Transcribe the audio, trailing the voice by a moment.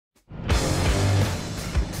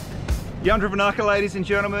Yandra Vanaka, ladies and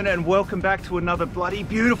gentlemen, and welcome back to another bloody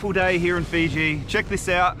beautiful day here in Fiji. Check this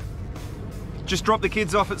out. Just dropped the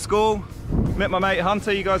kids off at school. Met my mate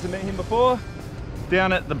Hunter, you guys have met him before.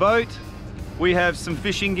 Down at the boat. We have some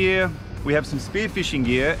fishing gear, we have some spearfishing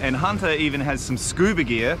gear, and Hunter even has some scuba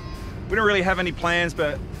gear. We don't really have any plans,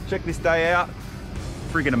 but check this day out.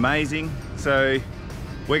 Freaking amazing. So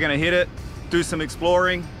we're gonna hit it, do some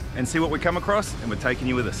exploring, and see what we come across, and we're taking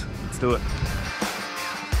you with us. Let's do it.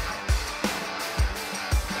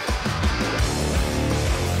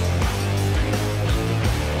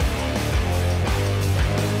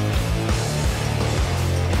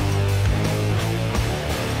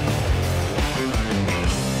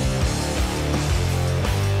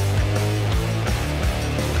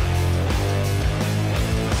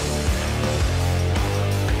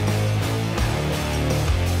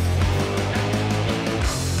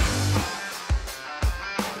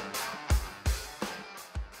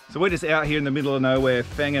 So we're just out here in the middle of nowhere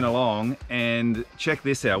fanging along, and check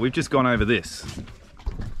this out. We've just gone over this.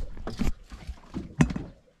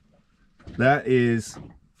 That is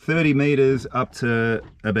 30 meters up to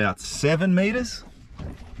about 7 meters.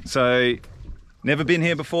 So never been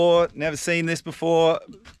here before, never seen this before,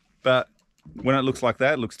 but when it looks like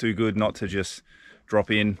that, it looks too good not to just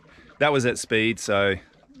drop in. That was at speed, so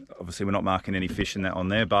obviously we're not marking any fish in that on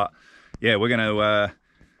there, but yeah, we're gonna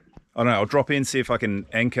I don't know, I'll drop in, see if I can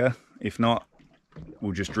anchor. If not,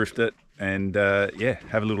 we'll just drift it and yeah,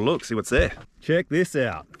 have a little look, see what's there. Check this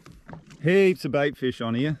out. Heaps of bait fish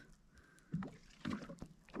on here.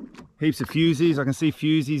 Heaps of fusies. I can see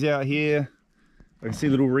fusies out here. I can see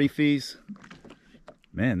little reefies.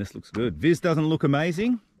 Man, this looks good. Viz doesn't look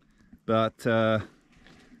amazing, but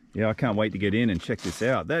yeah, I can't wait to get in and check this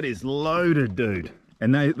out. That is loaded, dude.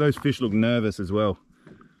 And those fish look nervous as well.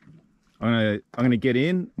 I'm gonna get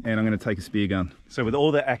in and I'm gonna take a spear gun. So with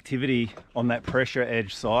all the activity on that pressure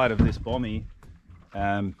edge side of this bommie,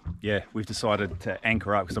 yeah, we've decided to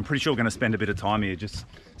anchor up because I'm pretty sure we're gonna spend a bit of time here, just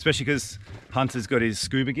especially because Hunter's got his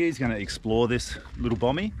scuba gear. He's gonna explore this little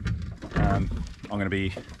bommie. I'm gonna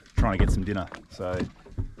be trying to get some dinner. So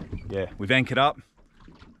yeah, we've anchored up.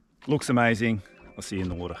 Looks amazing. I'll see you in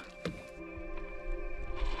the water.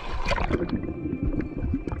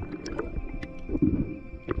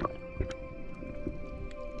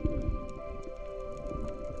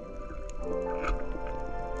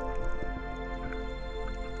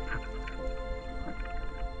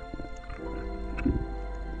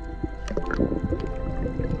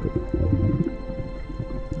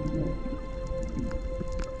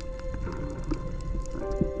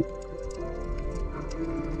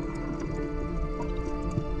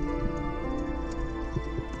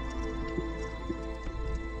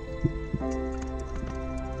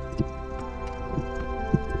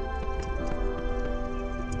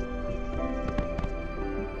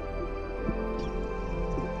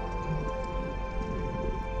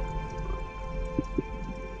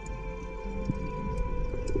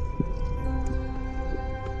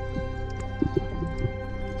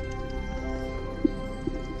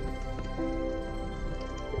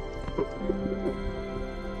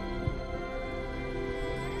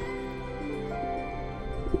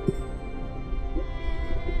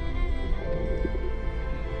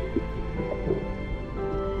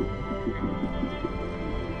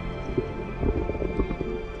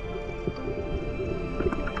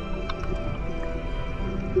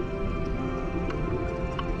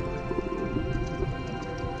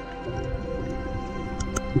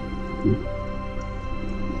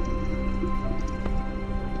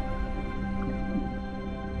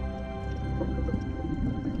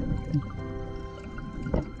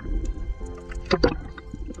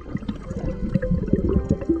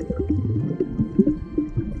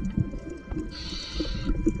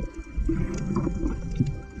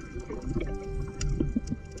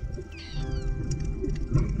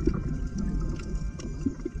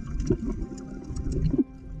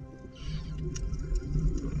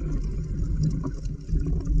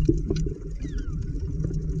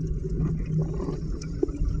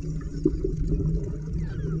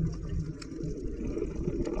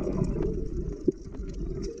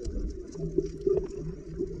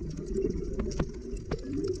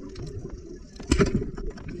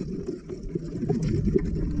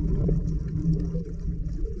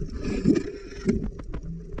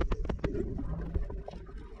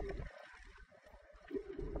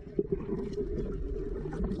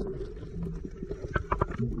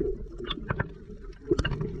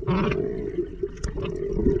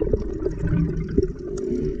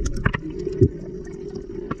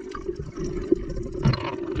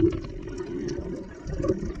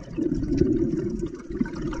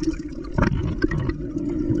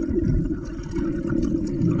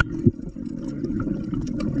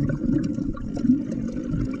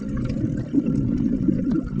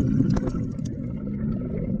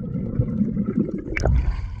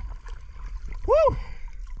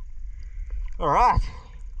 All right.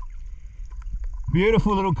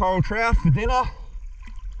 Beautiful little coral trout for dinner.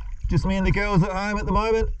 Just me and the girls at home at the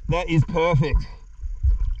moment. That is perfect.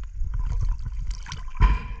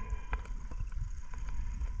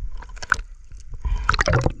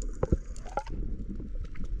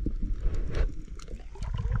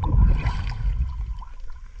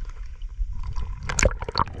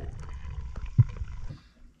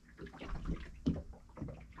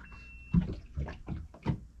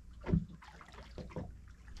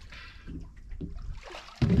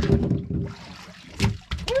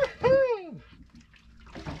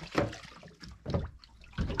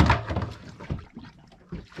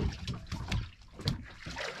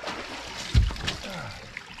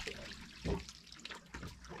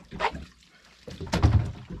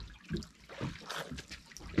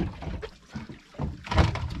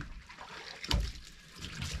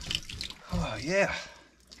 Oh yeah,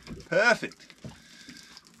 perfect.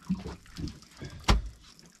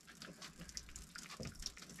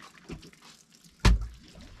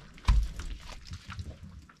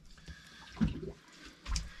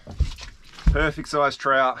 Perfect size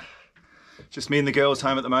trout. Just me and the girls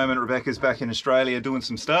home at the moment. Rebecca's back in Australia doing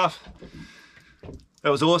some stuff. That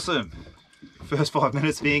was awesome. First 5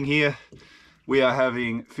 minutes being here. We are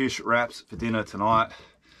having fish wraps for dinner tonight.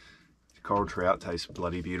 Coral trout tastes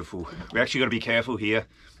bloody beautiful. We actually got to be careful here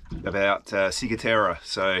about ciguatera.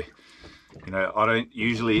 So, you know, I don't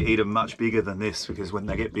usually eat them much bigger than this because when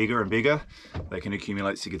they get bigger and bigger, they can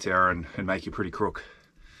accumulate ciguatera and make you pretty crook.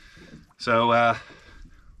 So,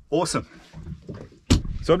 awesome.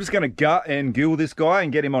 So I'm just going to gut and gill this guy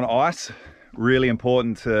and get him on ice. Really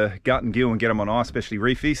important to gut and gill and get him on ice, especially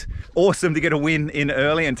reefies. Awesome to get a win in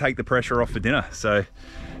early and take the pressure off for dinner. So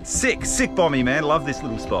sick bommie, man. Love this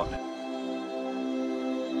little spot.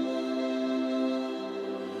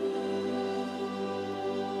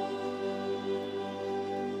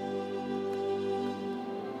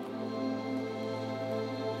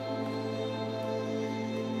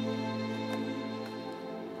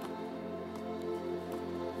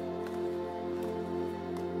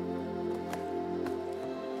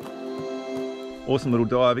 Awesome little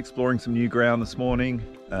dive, exploring some new ground this morning.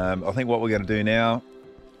 I think what we're going to do now,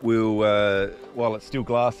 we'll, while it's still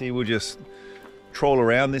glassy, we'll just troll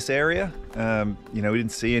around this area. You know, we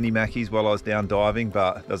didn't see any mackies while I was down diving,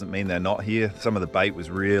 but it doesn't mean they're not here. Some of the bait was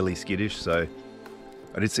really skittish, so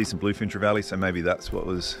I did see some Bluefin Trevally, so maybe that's what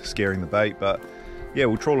was scaring the bait. But yeah,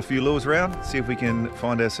 we'll troll a few lures around, see if we can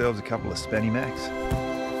find ourselves a couple of spanny macks.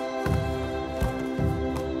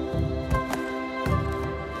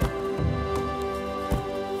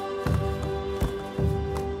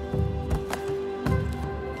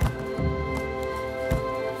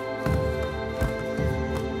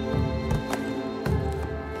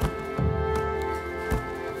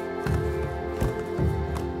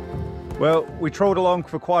 Well, we trawled along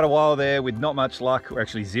for quite a while there with not much luck, or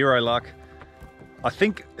actually zero luck. I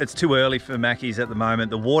think it's too early for mackies at the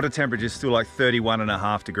moment. The water temperature is still like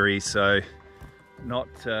 31.5 degrees, so not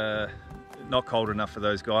cold enough for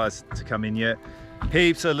those guys to come in yet.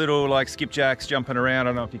 Heaps of little like skipjacks jumping around. I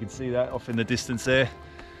don't know if you can see that off in the distance there.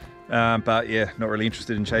 But yeah, not really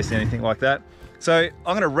interested in chasing anything like that. So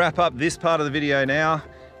I'm gonna wrap up this part of the video now,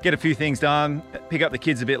 get a few things done, pick up the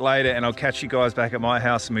kids a bit later, and I'll catch you guys back at my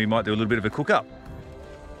house and we might do a little bit of a cook up.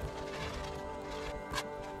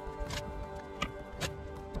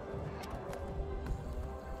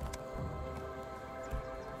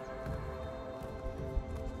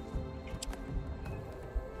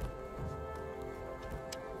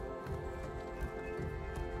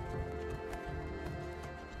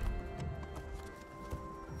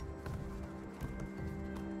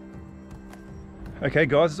 Okay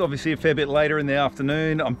guys, it's obviously a fair bit later in the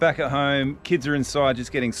afternoon. I'm back at home, kids are inside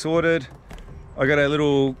just getting sorted. I got a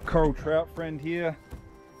little coral trout friend here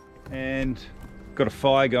and got a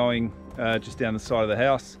fire going just down the side of the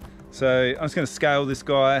house. So I'm just going to scale this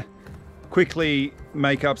guy, quickly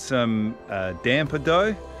make up some damper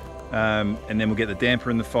dough, and then we'll get the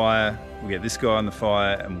damper in the fire, we'll get this guy on the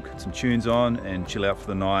fire and we'll put some tunes on and chill out for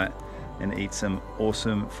the night and eat some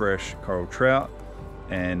awesome fresh coral trout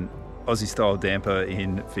and Aussie style damper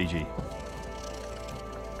in Fiji.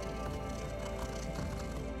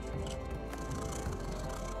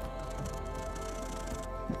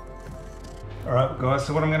 All right guys,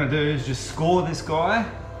 so what I'm gonna do is just score this guy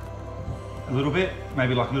a little bit,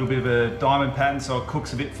 maybe like a little bit of a diamond pattern so it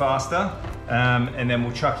cooks a bit faster. And then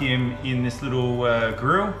we'll chuck him in this little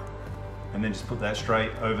grill and then just put that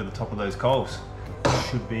straight over the top of those coals.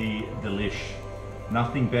 Should be delish.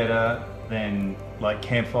 Nothing better than like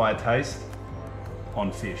campfire taste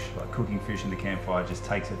on fish. Like cooking fish in the campfire just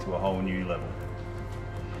takes it to a whole new level.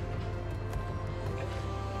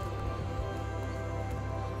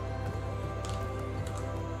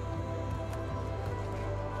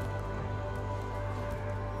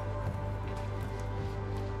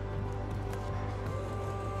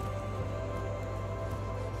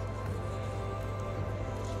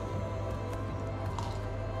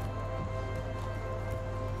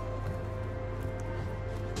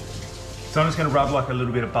 So I'm just going to rub like a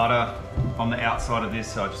little bit of butter on the outside of this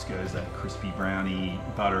so it just goes that crispy, browny,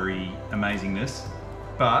 buttery amazingness.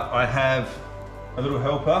 But I have a little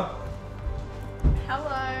helper.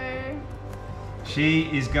 Hello. She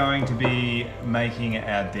is going to be making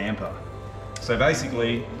our damper. So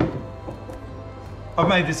basically, I've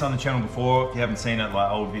made this on the channel before. If you haven't seen it, like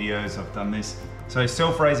old videos, I've done this. So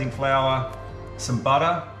self-raising flour, some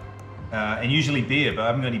butter, and usually beer, but I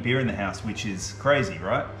haven't got any beer in the house, which is crazy,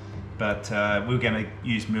 right? But we're going to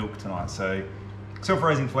use milk tonight. So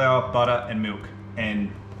self-raising flour, butter and milk,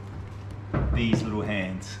 and these little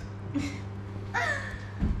hands.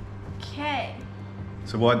 Okay.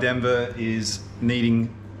 So while Denver is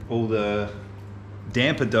kneading all the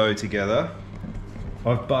damper dough together,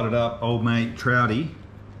 I've buttered up old mate Trouty.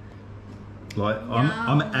 Like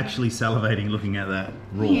I'm actually salivating looking at that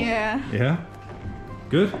raw. Yeah. Yeah?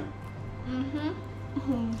 Good?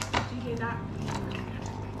 Mm-hmm. Did you hear that?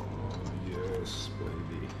 Yes,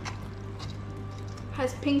 baby.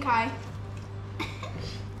 Has pink eye.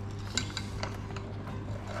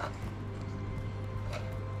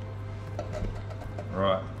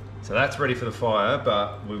 Right, so that's ready for the fire,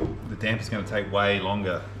 but the damper's going to take way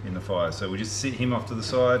longer in the fire. So we'll just sit him off to the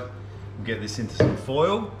side, we'll get this into some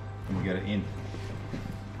foil, and we'll get it in.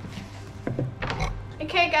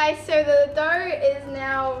 Okay guys, so the dough is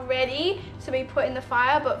now ready to be put in the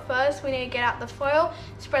fire, but first we need to get out the foil,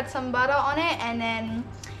 spread some butter on it, and then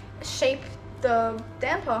shape the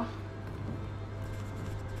damper.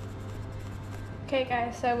 Okay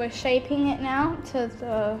guys, so we're shaping it now to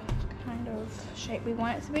the kind of shape we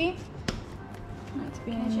want it to be. I want it to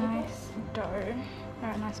be a nice dough, or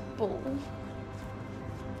a nice ball.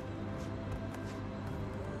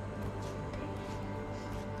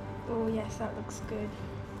 Oh yes, that looks good.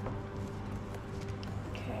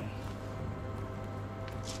 Okay.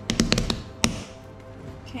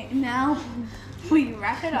 Okay, now we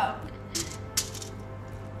wrap it up.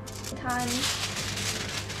 Time.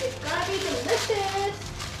 It's gonna be delicious.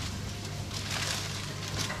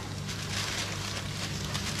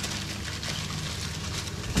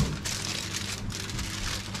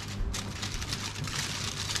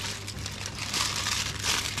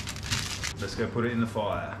 Let's go put it in the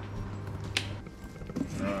fire.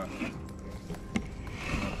 Alright.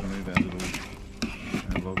 I'll move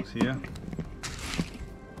our logs here.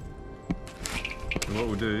 So what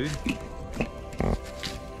we'll do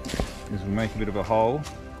is we'll make a bit of a hole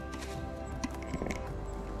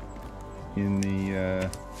in the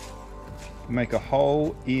make a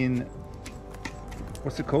hole in,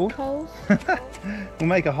 what's it called? Coals. We'll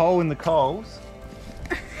make a hole in the coals.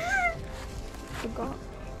 Forgot.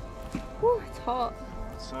 Oh, it's hot.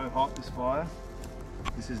 It's so hot, this fire.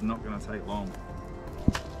 This is not going to take long.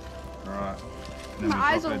 Alright. Then My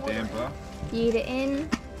eyes we've are got our damper. Eat it in.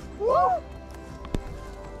 Woo!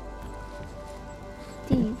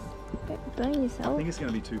 Steve, don't burn I yourself. think it's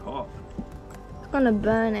going to be too hot. It's gonna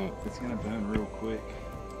burn it. It's going to burn real quick.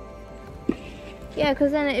 Yeah,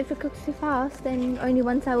 because then if it cooks too fast, then only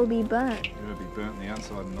one side will be burnt. It'll be burnt on the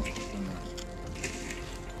outside and not cooked in there.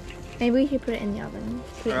 Maybe we should put it in the oven.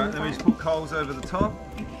 Alright, then we just put coals over the top.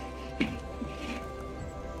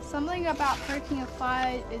 Something about poking a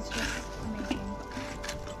fire is just amazing.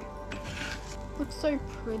 Looks so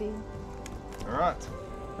pretty. Alright.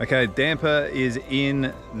 Okay, damper is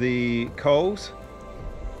in the coals.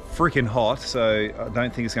 Freaking hot, so I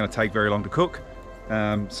don't think it's going to take very long to cook.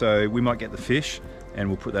 So we might get the fish and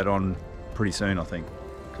we'll put that on pretty soon, I think,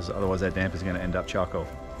 because otherwise our damper is going to end up charcoal.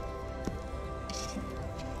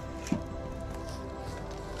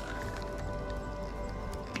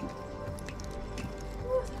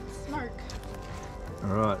 Smoke.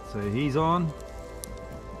 Alright, so he's on,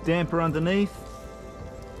 damper underneath,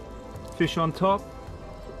 fish on top.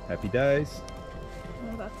 Happy days.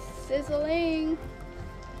 Oh, that's sizzling.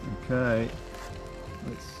 Okay,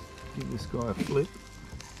 let's give this guy a flip.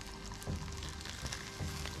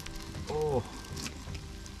 Oh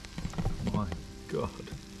my god.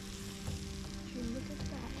 Look at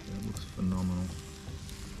that. That looks phenomenal.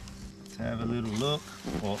 Let's have a little look.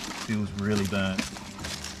 Oh, it feels really burnt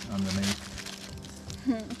underneath.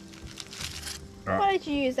 Why did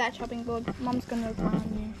you use that chopping board? Mom's gonna rely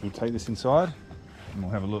on you. We'll take this inside and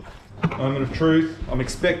we'll have a look. Moment of truth, I'm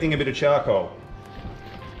expecting a bit of charcoal,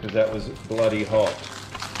 because that was bloody hot.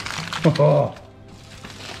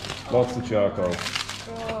 Lots of charcoal.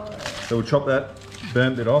 So we'll chop that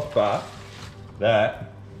burnt bit off, but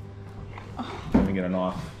that, let me get a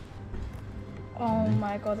knife. Oh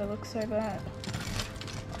my god, that looks so burnt.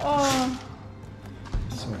 Oh.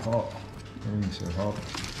 So hot. Everything's so hot.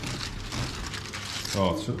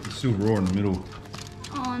 Oh, it's still raw in the middle.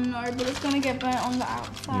 Oh no, but it's gonna get burnt on the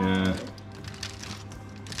outside. Yeah.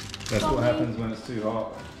 That's what happens when it's too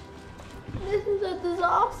hot. This is a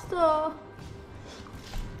disaster.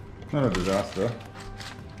 Not a disaster.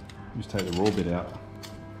 Just take the raw bit out.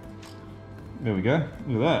 There we go.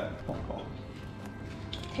 Look at that.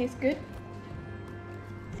 Tastes good.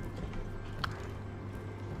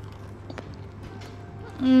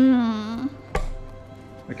 Mmm.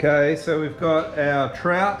 Okay, so we've got our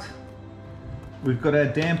trout. We've got our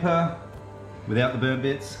damper without the burnt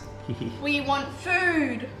bits. We want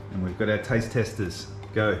food. And we've got our taste testers.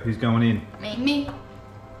 Go, who's going in? Me.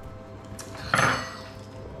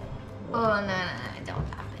 Oh, no, don't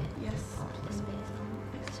tap it. Yes.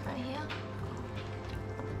 This right here.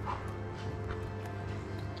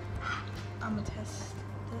 I'm gonna test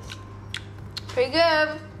this. Pretty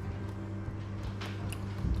good.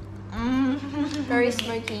 Very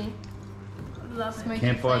smoky. Love smoky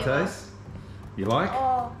Campfire flavor. taste? You like?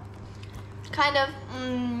 Oh, Kind of,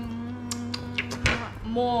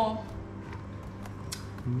 more.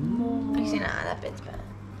 actually, nah, that bit's better.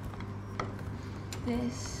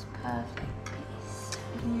 This perfect piece.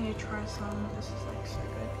 You need to try some. This is like so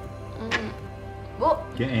good. Well,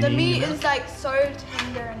 Get any The in meat your mouth? is like so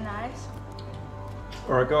tender and nice.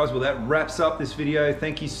 Alright guys, well that wraps up this video.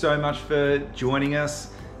 Thank you so much for joining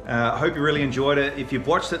us. I hope you really enjoyed it. If you've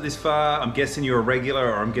watched it this far, I'm guessing you're a regular,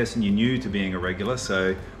 or I'm guessing you're new to being a regular,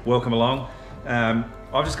 so welcome along.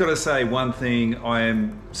 I've just got to say one thing. I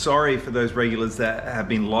am sorry for those regulars that have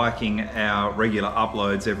been liking our regular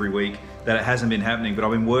uploads every week, that it hasn't been happening, but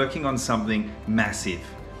I've been working on something massive.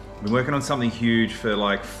 I've been working on something huge for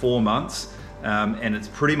like 4 months, and it's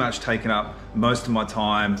pretty much taken up most of my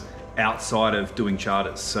time outside of doing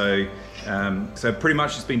charters. So pretty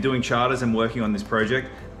much just been doing charters and working on this project,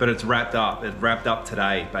 but it's wrapped up. It wrapped up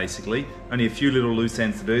today, basically. Only a few little loose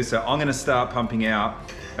ends to do. So I'm gonna start pumping out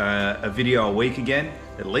a video a week again,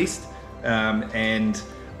 at least. And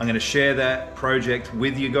I'm gonna share that project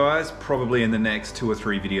with you guys, probably in the next 2 or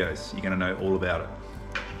 3 videos. You're gonna know all about it.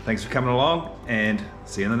 Thanks for coming along, and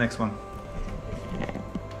see you in the next one.